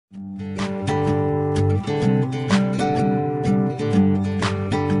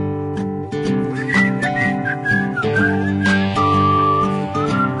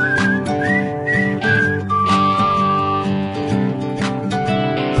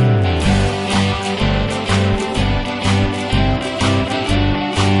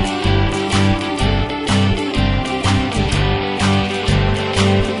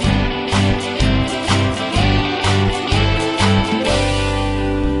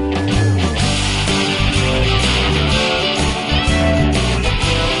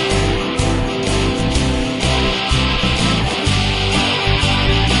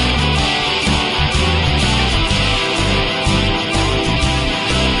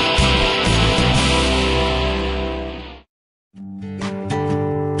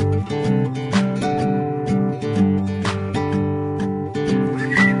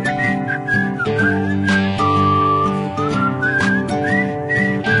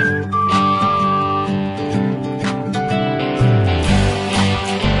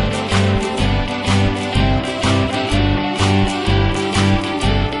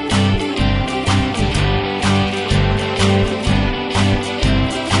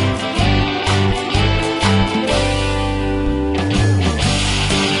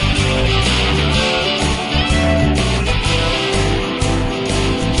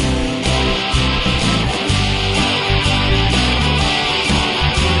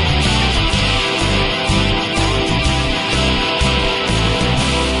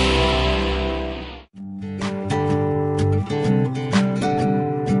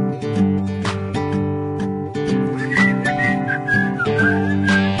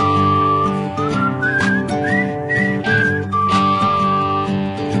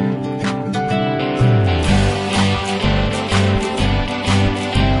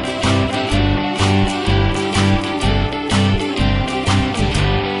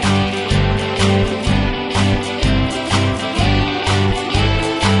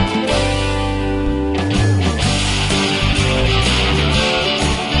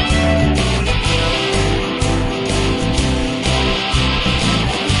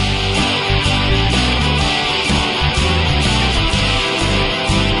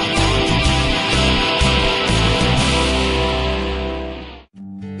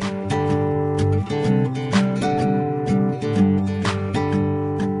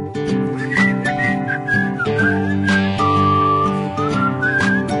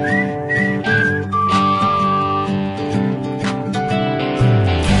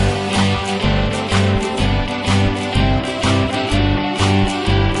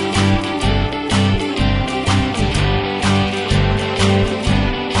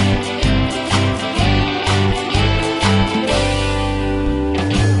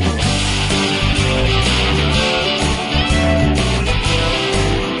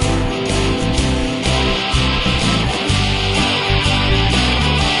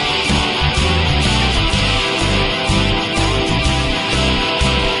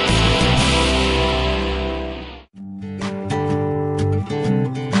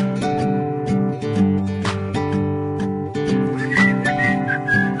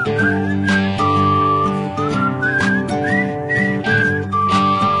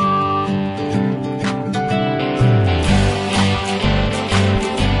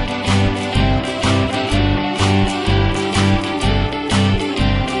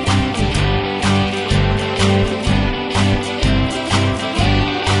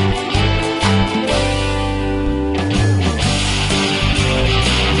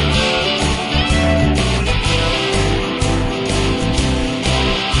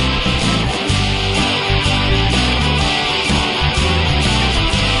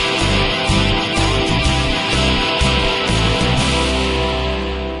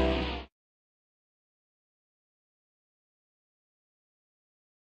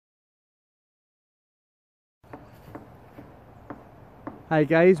Hi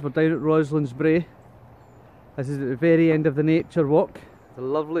guys, we're down at Rosalyn's Brae. This is at the very end of the nature walk. It's a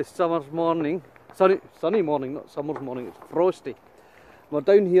lovely summer's morning. Sunny morning, not summer's morning, it's frosty. We're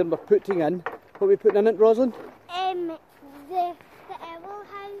down here and we're putting in, what are we putting in it, Rosalyn? The owl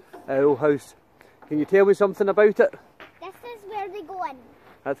house. Owl house. Can you tell me something about it? This is where they go in.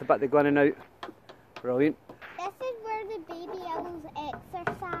 That's the bit they go in and out. Brilliant. This is where the baby owls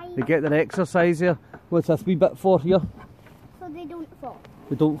exercise. They get their exercise here. What's this wee bit for here? So they don't fall.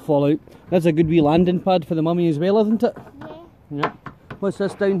 They don't fall out. That's a good wee landing pad for the mummy as well, isn't it? Yeah. Yeah. What's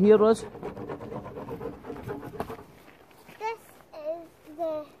this down here, Ros? This is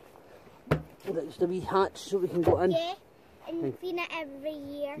the... That's the wee hatch so we can go in. Yeah. And you clean it every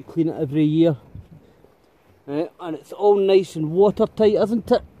year. You clean it every year. And it's all nice and watertight,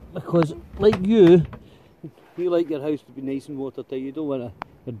 isn't it? Because like you like your house to be nice and watertight. You don't want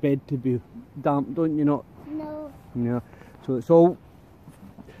your bed to be damp, don't you not? No. Yeah. So it's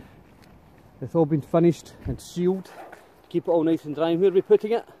all been finished and sealed to keep it all nice and dry. And where are we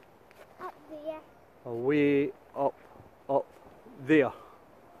putting it? Up there. Away up there.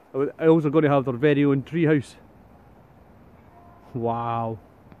 The owls are going to have their very own treehouse. Wow.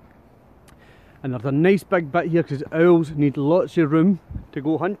 And there's a nice big bit here because owls need lots of room to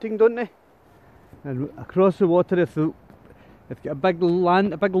go hunting, don't they? And across the water, if they've got a big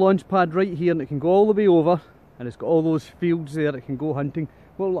launch pad right here, and it can go all the way over, and it's got all those fields there it can go hunting.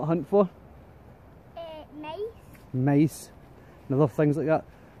 What will it hunt for? Mice. Mice and other things like that.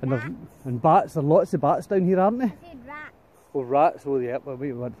 And bats. There are lots of bats down here, aren't there? I said rats. Oh, rats. Oh, yeah. Well,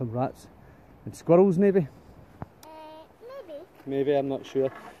 we want some rats. And squirrels, maybe. Maybe, I'm not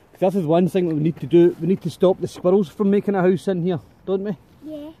sure. This is one thing that we need to do. We need to stop the squirrels from making a house in here, don't we?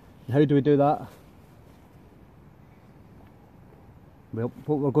 Yeah. And how do we do that? Well,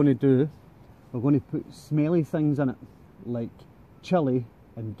 what we're going to do, we're going to put smelly things in it, like chilli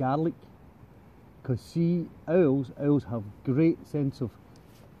and garlic. Because see, owls have great sense of,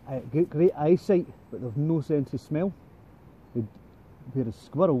 great eyesight, but they've no sense of smell. Whereas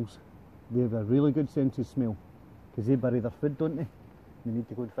squirrels, they have a really good sense of smell. Because they bury their food, don't they? You need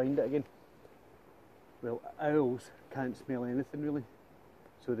to go and find it again. Well, owls can't smell anything really.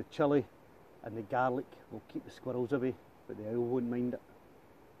 So the chilli and the garlic will keep the squirrels away, but the owl won't mind it.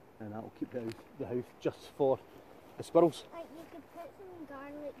 And that'll keep the house just for the squirrels. Like you could put some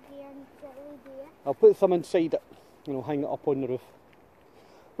garlic there and chili there. I'll put some inside it and I'll hang it up on the roof.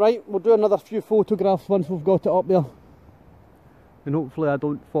 Right, we'll do another few photographs once we've got it up there. And hopefully I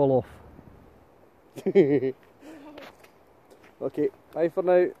don't fall off. Okay, bye for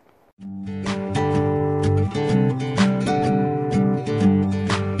now.